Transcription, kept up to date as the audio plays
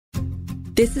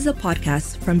This is a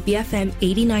podcast from BFM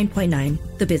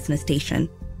 89.9, the business station.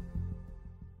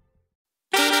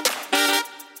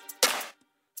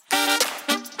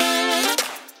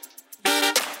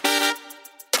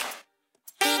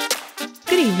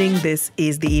 Good evening. This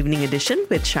is the Evening Edition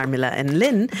with Sharmila and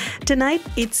Lynn. Tonight,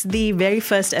 it's the very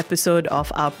first episode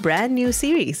of our brand new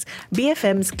series,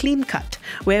 BFM's Clean Cut,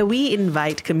 where we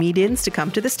invite comedians to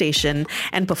come to the station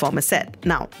and perform a set.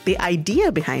 Now, the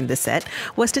idea behind the set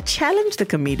was to challenge the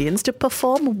comedians to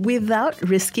perform without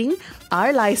risking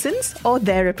our license or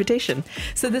their reputation.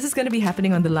 So this is going to be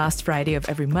happening on the last Friday of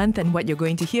every month, and what you're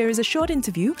going to hear is a short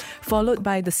interview followed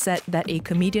by the set that a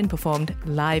comedian performed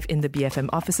live in the BFM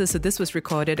offices. So this was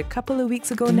recorded a couple of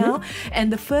weeks ago now,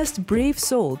 and the first brave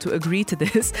soul to agree to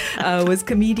this was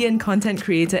comedian, content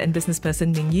creator and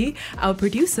businessperson Ming. Our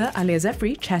producer, Alia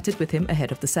Zefri, chatted with him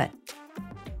ahead of the set.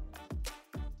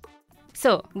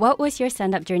 So, what was your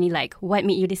stand-up journey like? What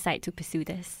made you decide to pursue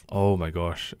this? Oh my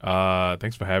gosh.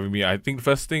 Thanks for having me. I think the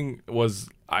first thing was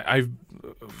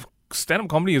stand-up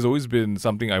comedy has always been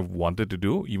something I've wanted to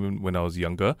do, even when I was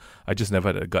younger. I just never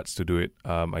had the guts to do it.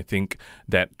 I think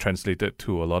that translated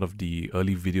to a lot of the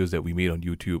early videos that we made on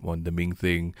YouTube on the Ming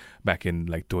thing back in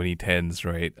like 2010s,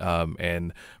 right?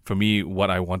 And for me,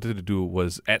 what I wanted to do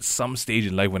was at some stage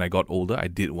in life when I got older, I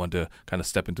did want to kind of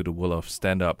step into the world of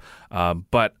stand-up.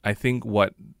 But I think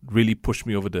what really pushed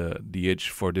me over the edge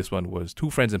for this one was two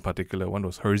friends in particular. One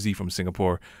was Hersey from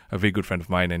Singapore, a very good friend of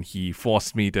mine, and he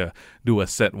forced me to do a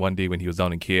set one day when he was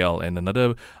down in KL, and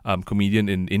another comedian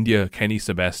in India, Kenny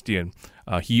Sebastian,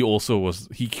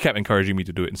 he kept encouraging me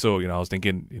to do it. And so, I was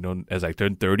thinking, as I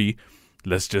turned 30,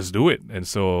 let's just do it. And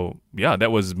so,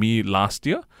 that was me last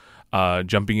year,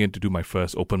 jumping in to do my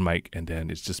first open mic, and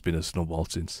then it's just been a snowball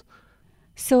since.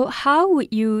 So how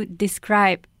would you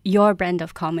describe your brand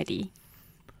of comedy?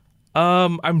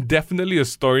 I'm definitely a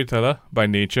storyteller by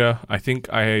nature. I think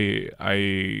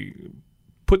I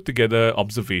put together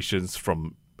observations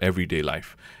from everyday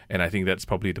life, and I think that's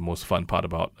probably the most fun part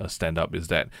about a stand-up, is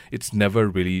that it's never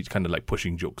really kind of like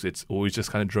pushing jokes. It's always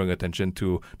just kind of drawing attention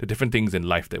to the different things in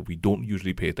life that we don't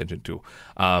usually pay attention to.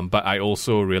 But I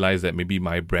also realize that maybe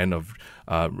my brand of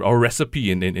or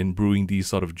recipe in brewing these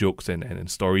sort of jokes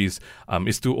and stories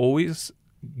is to always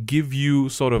give you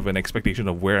sort of an expectation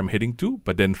of where I'm heading to,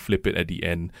 but then flip it at the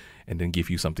end and then give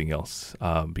you something else.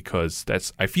 Because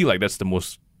I feel like that's the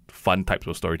most fun types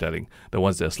of storytelling, the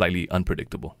ones that are slightly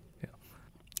unpredictable. Yeah.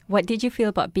 What did you feel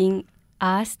about being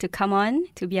asked to come on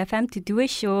to BFM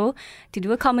to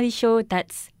do a comedy show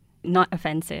that's not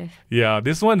offensive? Yeah,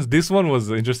 this one was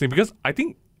interesting because I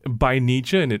think by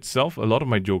nature in itself, a lot of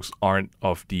my jokes aren't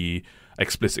of the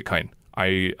explicit kind.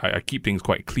 I keep things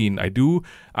quite clean.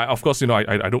 Of course,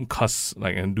 I don't cuss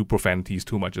and do profanities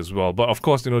too much as well. But of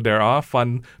course, there are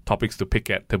fun topics to pick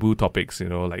at, taboo topics,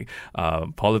 like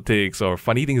politics or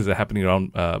funny things that are happening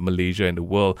around Malaysia and the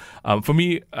world. For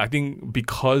me, I think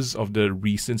because of the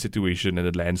recent situation and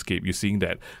the landscape, you're seeing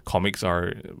that comics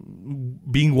are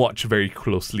being watched very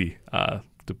closely.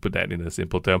 To put that in a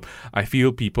simple term, I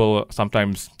feel people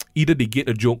sometimes either they get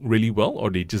a joke really well or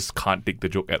they just can't take the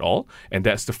joke at all, and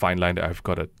that's the fine line that I've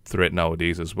got to thread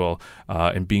nowadays as well.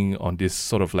 And being on this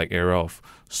sort of like era of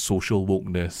social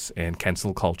wokeness and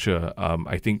cancel culture,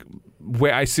 I think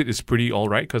where I sit is pretty all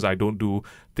right because I don't do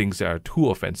things that are too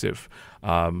offensive.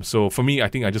 So for me, I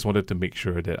think I just wanted to make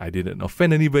sure that I didn't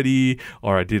offend anybody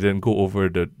or I didn't go over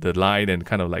the line and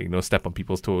kind of step on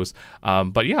people's toes.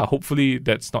 But yeah, hopefully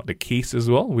that's not the case as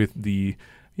well with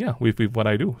with what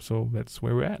I do. So that's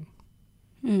where we're at.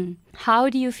 How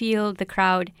do you feel the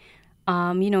crowd,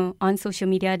 on social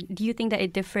media? Do you think that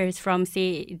it differs from,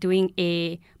 say, doing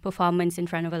a performance in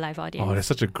front of a live audience? Oh, that's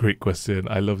such a great question.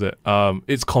 I love that.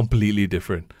 It's completely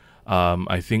different.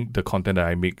 I think the content that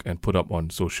I make and put up on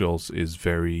socials is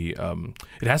very,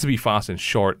 it has to be fast and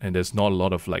short, and there's not a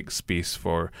lot of space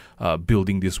for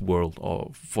building this world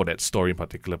or for that story in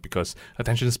particular, because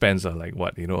attention spans are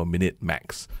a minute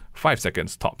max. 5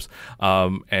 seconds tops.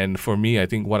 And for me, I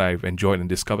think what I've enjoyed and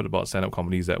discovered about stand-up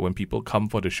comedy is that when people come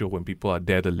for the show, when people are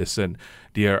there to listen,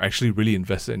 they are actually really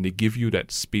invested and they give you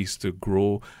that space to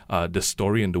grow the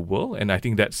story and the world. And I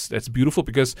think that's beautiful,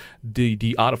 because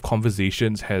the art of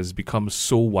conversations has become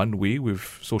so one way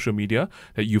with social media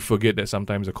that you forget that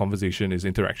sometimes a conversation is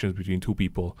interactions between two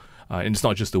people. And it's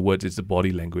not just the words, it's the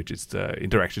body language, it's the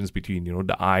interactions between,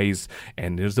 the eyes,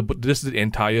 and there's the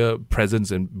entire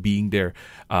presence and being there.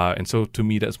 And so to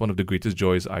me, that's one of the greatest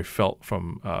joys I felt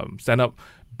from stand-up,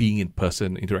 being in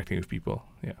person, interacting with people.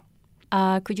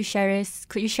 Yeah. Could you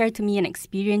share to me an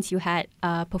experience you had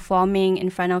performing in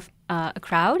front of a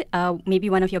crowd? Maybe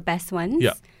one of your best ones?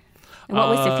 Yeah. What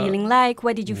was the feeling like?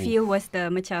 What did you feel was the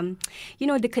macam,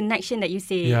 the connection that you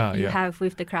say you have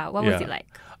with the crowd? What was it like?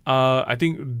 I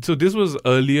think so. This was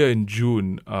earlier in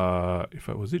June.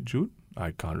 Was it June?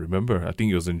 I can't remember. I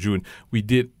think it was in June. We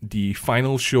did the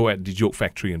final show at the Joke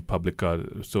Factory in Publica.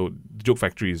 So the Joke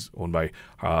Factory is owned by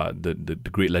the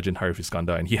great legend Harif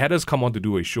Iskandar, and he had us come on to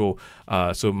do a show.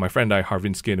 So my friend and I,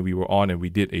 Harvin Skin, we were on and we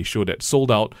did a show that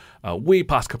sold out way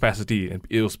past capacity, and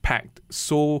it was packed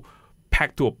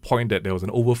to a point that there was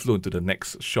an overflow into the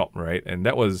next shop, right? And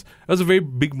that was a very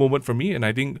big moment for me. And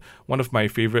I think one of my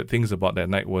favorite things about that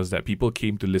night was that people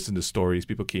came to listen to stories,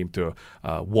 people came to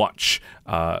watch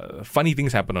funny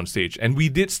things happen on stage. And we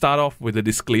did start off with a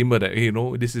disclaimer that, hey,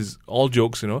 this is all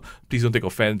jokes, please don't take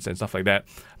offense and stuff like that.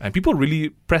 And people really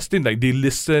pressed in, like they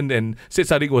listened, and Sid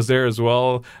Sadiq was there as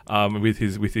well with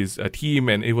his team,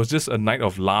 and it was just a night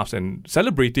of laughs and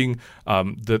celebrating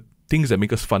the things that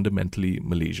make us fundamentally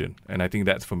Malaysian. And I think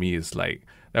that for me is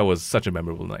that was such a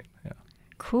memorable night. Yeah.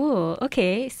 Cool.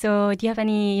 Okay. So do you have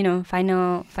any,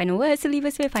 final words to leave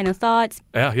us with? Final thoughts?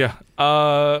 Yeah.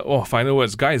 Final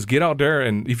words. Guys, get out there.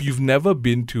 And if you've never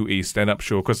been to a stand-up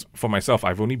show, because for myself,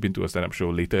 I've only been to a stand-up show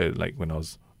later, like when I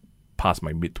was past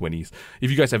my mid-20s. If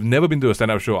you guys have never been to a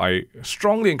stand-up show, I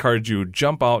strongly encourage you,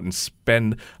 jump out and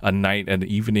spend a night and an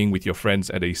evening with your friends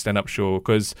at a stand-up show,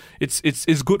 because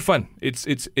it's good fun.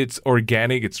 It's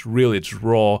organic, it's real, it's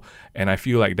raw, and I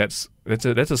feel like that's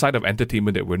a side of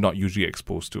entertainment that we're not usually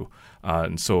exposed to,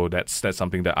 and so that's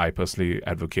something that I personally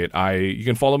advocate. You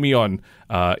can follow me on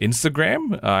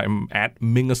Instagram. I'm at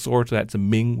Mingasaur. So that's a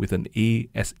Ming with an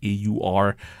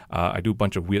ASAUR. I do a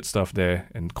bunch of weird stuff there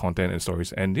and content and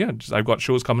stories, and I've got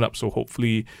shows coming up, so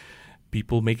hopefully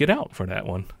people make it out for that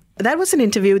one. That was an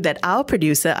interview that our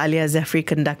producer Alia Zafri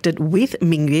conducted with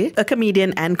Ming, a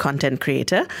comedian and content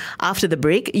creator. After the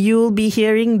break, you'll be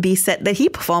hearing the set that he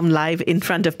performed live in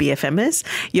front of BFMers.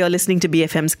 You're listening to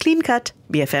BFM's Clean Cut,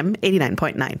 BFM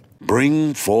 89.9.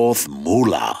 Bring forth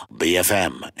Moolah,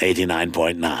 BFM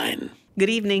 89.9. Good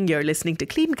evening. You're listening to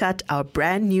Clean Cut, our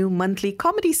brand new monthly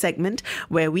comedy segment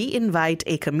where we invite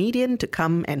a comedian to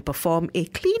come and perform a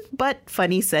clean but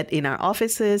funny set in our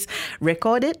offices,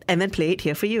 record it, and then play it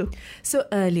here for you. So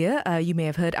earlier, you may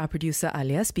have heard our producer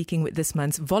Alia speaking with this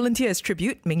month's Volunteers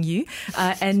Tribute, Ming Yu.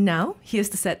 And now, here's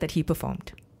the set that he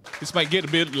performed. This might get a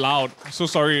bit loud. So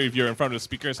sorry if you're in front of the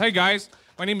speakers. Hey guys,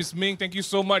 my name is Ming. Thank you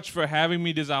so much for having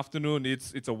me this afternoon.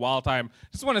 It's a wild time.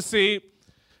 Just want to say,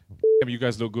 you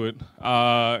guys look good.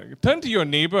 Turn to your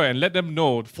neighbor and let them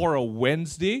know for a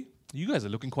Wednesday, you guys are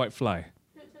looking quite fly.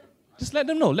 Just let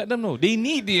them know. They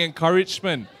need the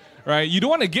encouragement, right? You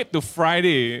don't want to get to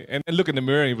Friday and look in the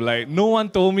mirror and be like, no one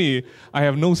told me I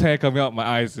have nose hair coming out my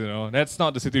eyes, That's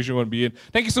not the situation you want to be in.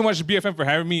 Thank you so much, BFM, for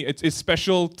having me. It's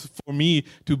special for me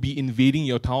to be invading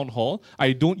your town hall.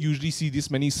 I don't usually see this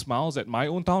many smiles at my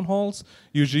own town halls.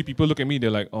 Usually people look at me,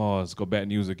 they're like, oh, it's got bad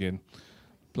news again.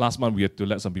 Last month, we had to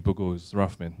let some people go. It was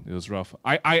rough, man. It was rough.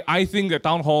 I think that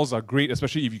town halls are great,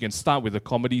 especially if you can start with a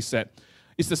comedy set.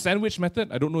 It's the sandwich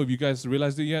method. I don't know if you guys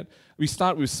realized it yet. We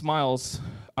start with smiles.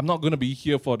 I'm not going to be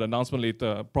here for the announcement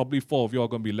later. Probably 4 of you are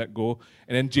going to be let go.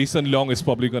 And then Jason Leong is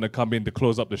probably going to come in to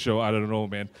close up the show. I don't know,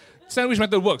 man. Sandwich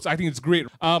method works. I think it's great.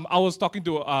 I was talking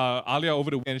to Alia over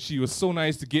the weekend, and she was so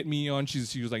nice to get me on.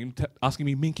 She was like asking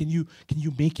me, Ming, can you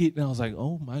make it? And I was like,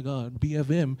 oh my God,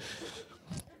 BFM.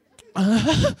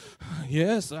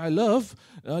 Yes, I love,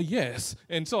 yes.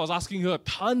 And so I was asking her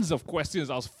tons of questions.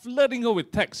 I was flooding her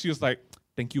with text. She was like,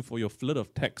 thank you for your flood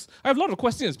of text. I have a lot of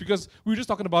questions because we were just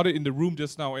talking about it in the room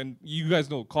just now, and you guys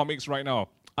know comics right now,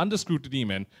 under scrutiny,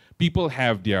 man. People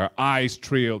have their eyes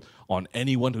trailed on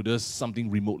anyone who does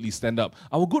something remotely stand up.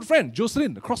 Our good friend,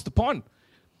 Jocelyn, across the pond.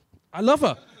 I love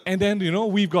her. And then,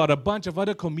 we've got a bunch of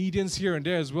other comedians here and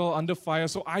there as well under fire.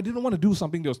 So I didn't want to do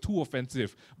something that was too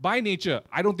offensive. By nature,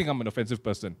 I don't think I'm an offensive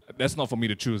person. That's not for me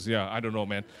to choose. Yeah, I don't know,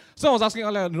 man. So I was asking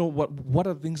Alia, what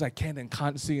are the things I can and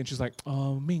can't say? And she's like,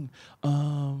 Ming,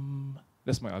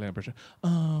 that's my Alia impression.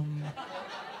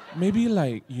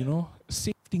 Maybe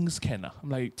safe things can. I'm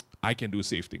like, I can do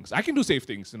safe things. I can do safe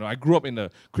things. I grew up in a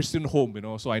Christian home,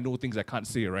 so I know things I can't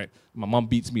say, right? My mom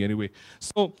beats me anyway.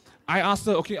 So I asked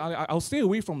her, okay, I'll stay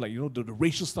away from the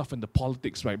racial stuff and the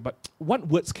politics, right? But what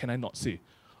words can I not say?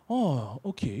 Oh,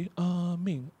 okay.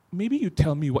 Ming, maybe you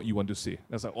tell me what you want to say.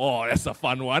 I was like, oh, that's a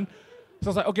fun one. So I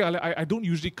was like, okay, I don't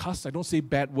usually cuss. I don't say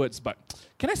bad words, but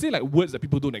can I say words that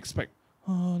people don't expect?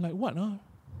 Like what?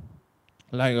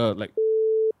 Like.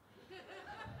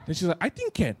 Then she's like, I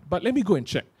think can, but let me go and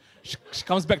check. She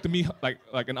comes back to me like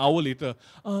an hour later.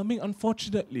 Ming,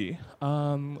 unfortunately,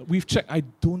 we've checked. I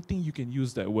don't think you can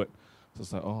use that word. So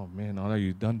it's like, oh man, Alia,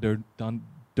 you done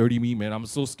Dirty me, man. I'm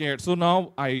so scared. So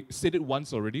now I said it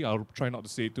once already. I'll try not to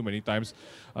say it too many times.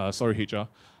 Sorry, HR.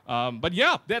 But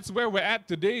yeah, that's where we're at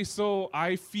today. So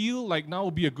I feel like now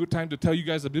will be a good time to tell you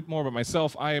guys a bit more about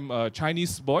myself. I am a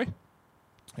Chinese boy.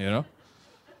 You know?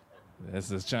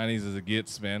 That's as Chinese as it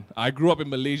gets, man. I grew up in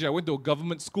Malaysia. I went to a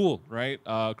government school, right?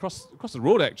 Across the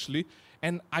road, actually.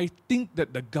 And I think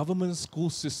that the government school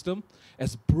system,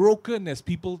 as broken as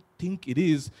people think it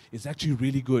is actually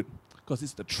really good. Because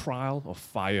it's the trial of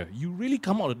fire. You really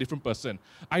come out a different person.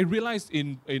 I realized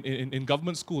in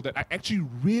government school that I actually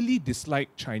really dislike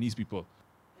Chinese people.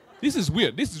 This is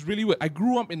weird. This is really weird. I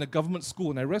grew up in a government school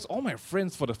and I realized all my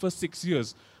friends for the first 6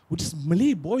 years were just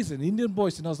Malay boys and Indian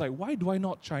boys. And I was like, why do I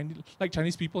not like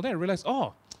Chinese people? Then I realized,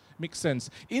 makes sense.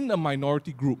 In a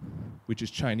minority group, which is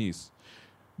Chinese,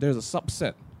 there's a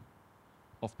subset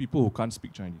of people who can't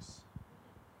speak Chinese.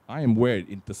 I am where it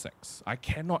intersects. I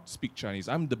cannot speak Chinese.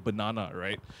 I'm the banana,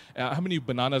 right? How many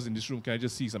bananas in this room? Can I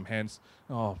just see some hands?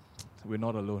 Oh, we're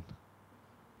not alone.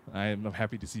 I'm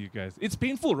happy to see you guys. It's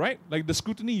painful, right? Like the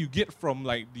scrutiny you get from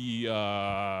like the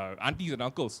aunties and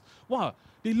uncles. Wow,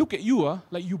 they look at you,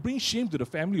 like you bring shame to the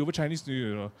family over Chinese New Year.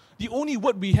 You know? The only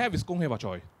word we have is Kong Hei Ba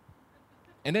Choi.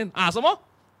 And then, some more?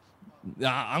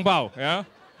 Ang Bao, yeah?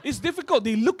 It's difficult.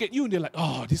 They look at you and they're like,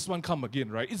 oh, this one come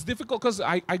again, right? It's difficult because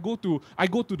I go to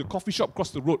the coffee shop across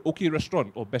the road, OK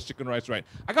Restaurant, or Best Chicken Rice, right?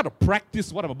 I got to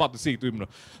practice what I'm about to say to him.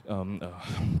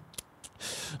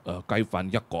 Kai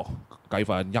fan yakko, kai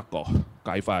fan yakko,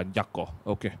 kai fan yakko.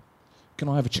 Okay. Can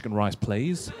I have a chicken rice,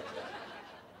 please?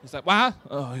 He's like, what?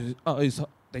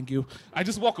 Thank you. I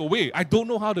just walk away. I don't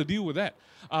know how to deal with that.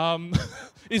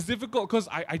 It's difficult because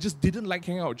I just didn't like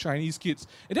hanging out with Chinese kids.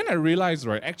 And then I realized,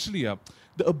 right, actually,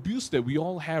 the abuse that we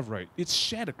all have, right, it's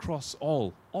shared across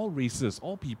all races,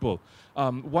 all people.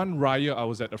 One raya, I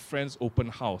was at a friend's open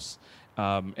house,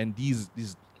 and these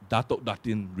Datuk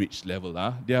Datin rich level,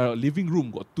 their living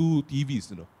room got 2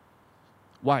 TVs, you know.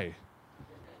 Why?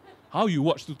 How you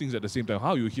watch 2 things at the same time?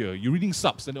 How you hear? You're reading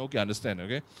subs, and okay, understand,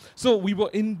 okay? So we were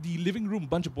in the living room,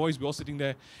 bunch of boys, we were all sitting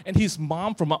there, and his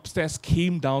mom from upstairs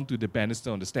came down to the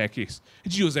banister on the staircase.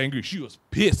 And she was angry, she was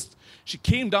pissed. She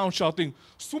came down shouting,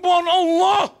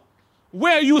 Subhanallah!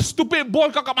 Where are you, stupid boy,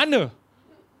 kakak mana? And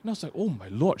I was like, oh my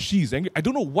lord, she's angry. I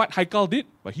don't know what Haikal did,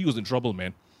 but he was in trouble,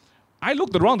 man. I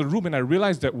looked around the room and I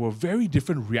realized that were very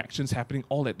different reactions happening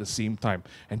all at the same time.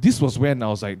 And this was when I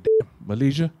was like, damn,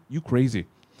 Malaysia, you crazy.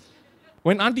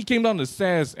 When auntie came down the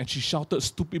stairs and she shouted,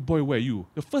 stupid boy, where are you?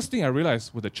 The first thing I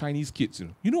realized were the Chinese kids.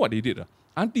 You know what they did?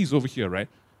 Auntie's over here, right?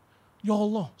 Ya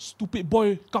Allah, stupid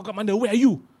boy, kakak mana, where are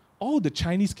you? All the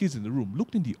Chinese kids in the room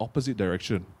looked in the opposite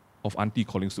direction of auntie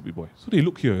calling stupid boy. So they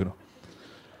look here, you know.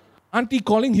 Auntie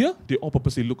calling here, they all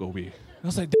purposely look away. And I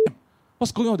was like, damn,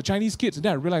 what's going on with the Chinese kids? And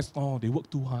then I realized, they work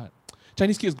too hard.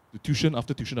 Chinese kids go to tuition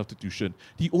after tuition after tuition.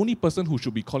 The only person who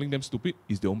should be calling them stupid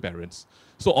is their own parents.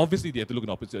 So obviously they have to look in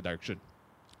the opposite direction.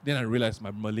 Then I realized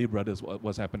my Malay brothers, what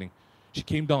was happening. She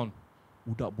came down,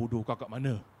 budak bodoh kakak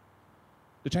mana.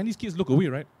 The Chinese kids look away,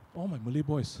 right? All my Malay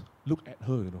boys look at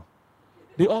her, you know.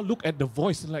 They all look at the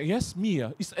voice and like, yes, me.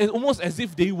 It's almost as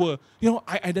if they were,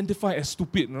 I identify as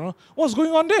stupid. You know? What's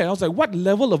going on there? I was like, what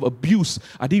level of abuse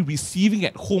are they receiving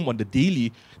at home on the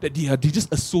daily that they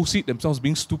just associate themselves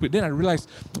being stupid? Then I realized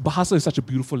Bahasa is such a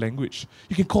beautiful language.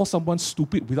 You can call someone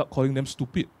stupid without calling them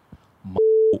stupid.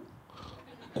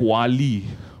 Kuali.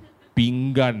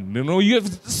 Pinggan, you have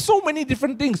so many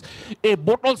different things. A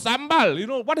botol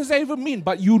sambal, what does that even mean?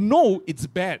 But it's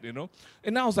bad,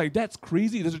 And I was like, that's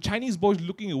crazy. There's the Chinese boys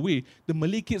looking away, the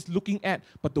Malay kids looking at,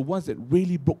 but the ones that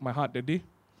really broke my heart that day,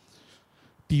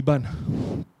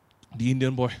 Tiban, the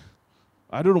Indian boy.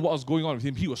 I don't know what was going on with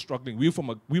him. He was struggling. We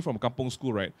were from a kampong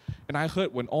school, right? And I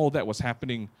heard when all that was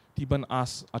happening, Tiban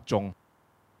asked Achong,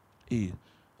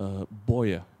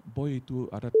 boy itu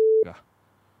ada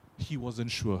He wasn't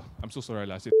sure. I'm so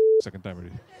sorry I said second time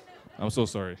already. I'm so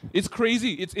sorry. It's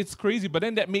crazy. It's crazy. But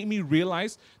then that made me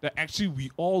realize that actually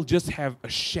we all just have a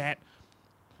shared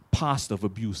past of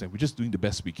abuse and we're just doing the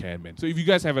best we can, man. So if you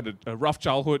guys have a rough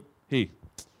childhood, hey,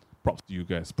 props to you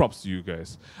guys. Props to you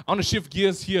guys. I want to shift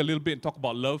gears here a little bit and talk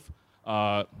about love.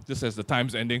 Just as the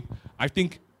time's ending. I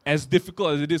think as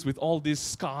difficult as it is with all these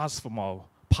scars from our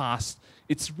past,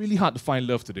 it's really hard to find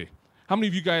love today. How many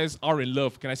of you guys are in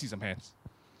love? Can I see some hands?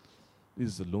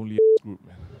 This is a lonely group,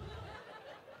 man.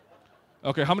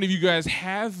 Okay, how many of you guys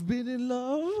have been in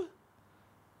love?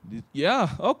 Yeah,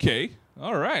 okay.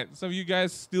 All right. Some of you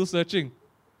guys still searching.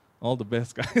 All the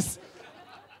best, guys.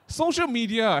 Social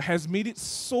media has made it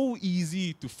so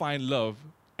easy to find love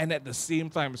and at the same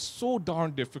time so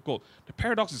darn difficult. The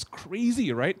paradox is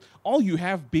crazy, right? All you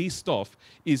have based off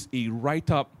is a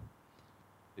write-up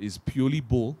is purely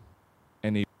bold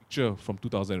and a picture from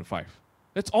 2005.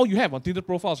 That's all you have on Tinder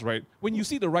profiles, right? When you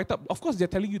see the write-up, of course, they're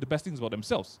telling you the best things about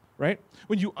themselves, right?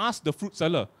 When you ask the fruit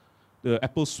seller, the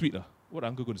apple sweet, what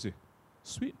uncle going to say?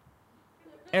 Sweet.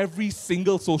 Every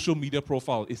single social media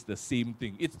profile is the same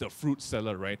thing. It's the fruit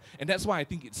seller, right? And that's why I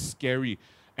think it's scary.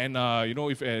 And,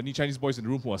 if any Chinese boys in the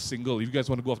room who are single, if you guys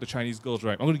want to go after Chinese girls,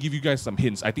 right, I'm going to give you guys some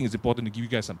hints. I think it's important to give you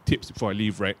guys some tips before I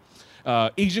leave, right?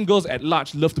 Asian girls at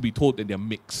large love to be told that they're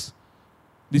mixed.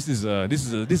 This is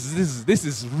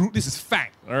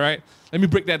fact, all right? Let me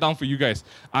break that down for you guys.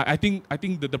 I think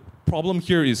that the problem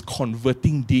here is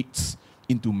converting dates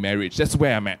into marriage. That's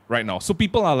where I'm at right now. So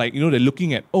people are like, they're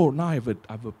looking at, now I have a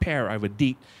pair, I have a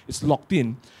date, it's locked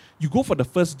in. You go for the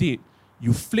first date,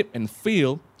 you flip and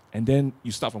fail, and then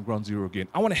you start from ground zero again.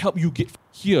 I want to help you get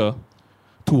here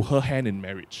to her hand in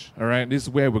marriage, all right? This is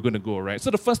where we're going to go, all right?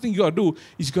 So the first thing you got to do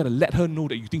is you got to let her know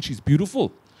that you think she's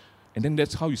beautiful. And then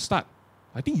that's how you start.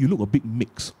 I think you look a bit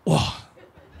mixed. Oh.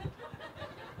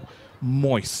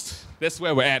 Moist. That's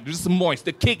where we're at. This is moist.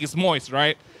 The cake is moist,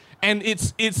 right? And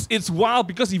it's wild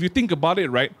because if you think about it,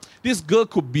 right, this girl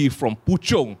could be from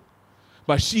Puchong,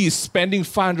 but she is spending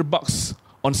 $500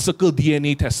 on circle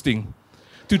DNA testing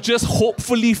to just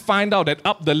hopefully find out that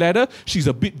up the ladder, she's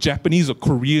a bit Japanese or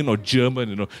Korean or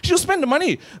German, She'll spend the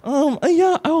money.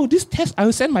 This test,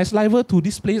 I'll send my saliva to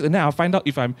this place and then I'll find out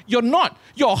if You're not.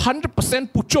 You're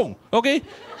 100% Puchong, okay?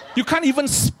 You can't even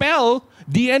spell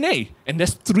DNA. And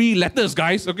that's 3 letters,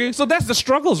 guys, okay? So that's the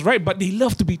struggles, right? But they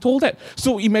love to be told that.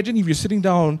 So imagine if you're sitting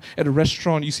down at a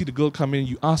restaurant, you see the girl come in,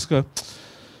 you ask her,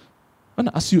 I want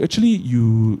to ask you, actually,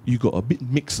 you got a bit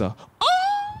mixed,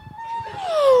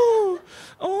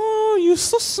 Oh, you're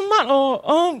so smart.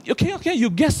 Okay, you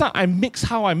guess that I mix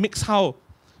how.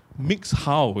 Mix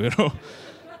how,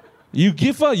 You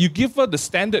give her the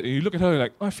standard, and you look at her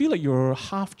like, I feel like you're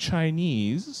half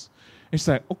Chinese. And she's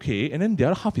like, okay, and then the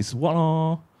other half is what?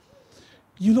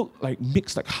 You look like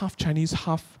mixed, like half Chinese,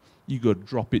 half. You gotta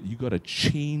drop it. You gotta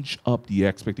change up the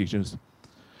expectations.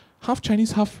 Half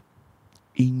Chinese, half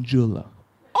angel.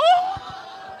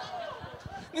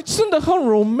 It's in the whole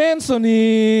romance,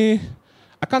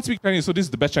 I can't speak Chinese, so this is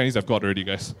the best Chinese I've got already,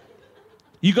 guys.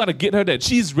 You gotta get her that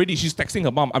she's ready. She's texting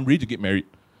her mom, I'm ready to get married.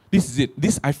 This is it.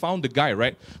 I found the guy,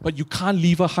 right? But you can't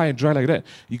leave her high and dry like that.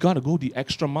 You gotta go the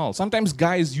extra mile. Sometimes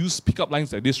guys use pickup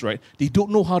lines like this, right? They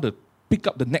don't know how to pick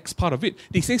up the next part of it.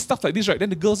 They say stuff like this, right? Then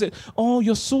the girl said, oh,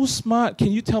 you're so smart.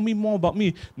 Can you tell me more about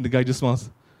me? And the guy just smiles.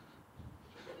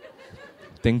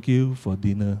 Thank you for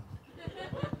dinner.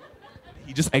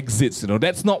 He just exits,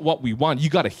 That's not what we want. You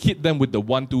got to hit them with the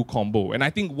 1-2 combo. And I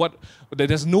think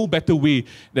there's no better way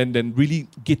than really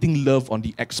getting love on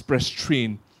the express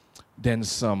train than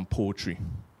some poetry.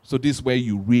 So this is where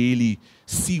you really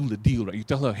seal the deal, right? You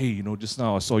tell her, hey, just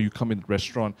now I saw you come in the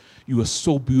restaurant. You were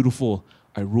so beautiful.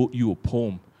 I wrote you a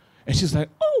poem. And she's like,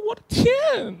 oh, what a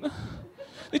tian.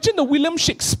 It's in the William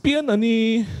Shakespeare,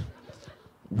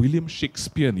 William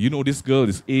Shakespeare. This girl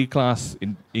is A class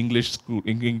in English school,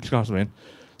 English class, man.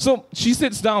 So she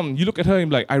sits down, you look at her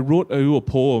and like, I wrote you a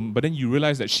poem, but then you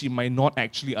realize that she might not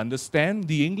actually understand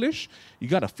the English. You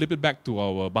gotta flip it back to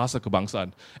our Bahasa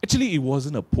Kebangsaan. Actually, it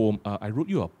wasn't a poem. I wrote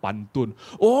you a pantun.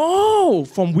 Oh,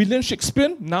 from William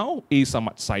Shakespeare, now A.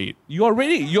 Samad Said. You're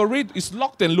ready. It's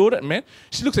locked and loaded, man.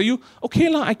 She looks at you, okay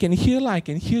lah, I can hear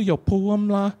your poem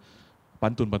lah.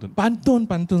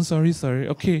 Pantun, sorry.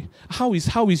 Okay, how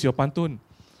is your pantun?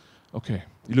 Okay,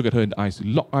 you look at her in the eyes,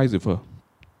 you lock eyes with her.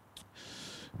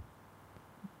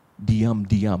 Diam,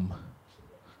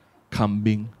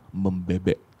 kambing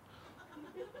membebek.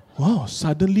 Wow,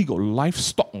 suddenly got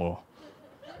livestock.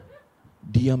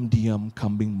 Diam,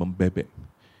 kambing membebek.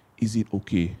 Is it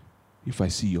okay if I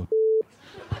see your...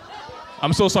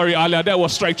 I'm so sorry, Alia, that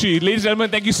was strike 3. Ladies and gentlemen,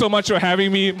 thank you so much for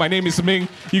having me. My name is Ming.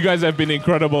 You guys have been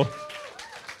incredible.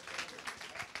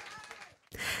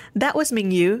 That was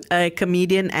Ming Yu, a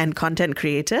comedian and content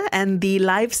creator, and the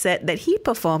live set that he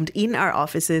performed in our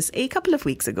offices a couple of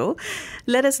weeks ago.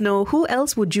 Let us know, who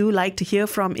else would you like to hear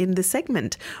from in this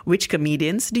segment? Which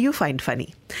comedians do you find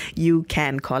funny? You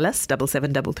can call us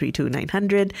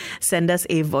 77332900, send us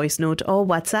a voice note or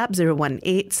WhatsApp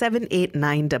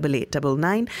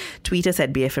 018-789-8899, tweet us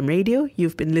at BFM Radio.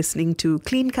 You've been listening to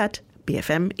Clean Cut,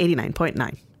 BFM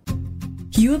 89.9.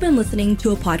 You have been listening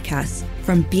to a podcast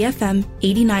from BFM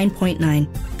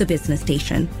 89.9, the business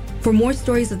station. For more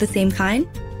stories of the same kind,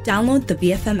 download the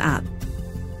BFM app.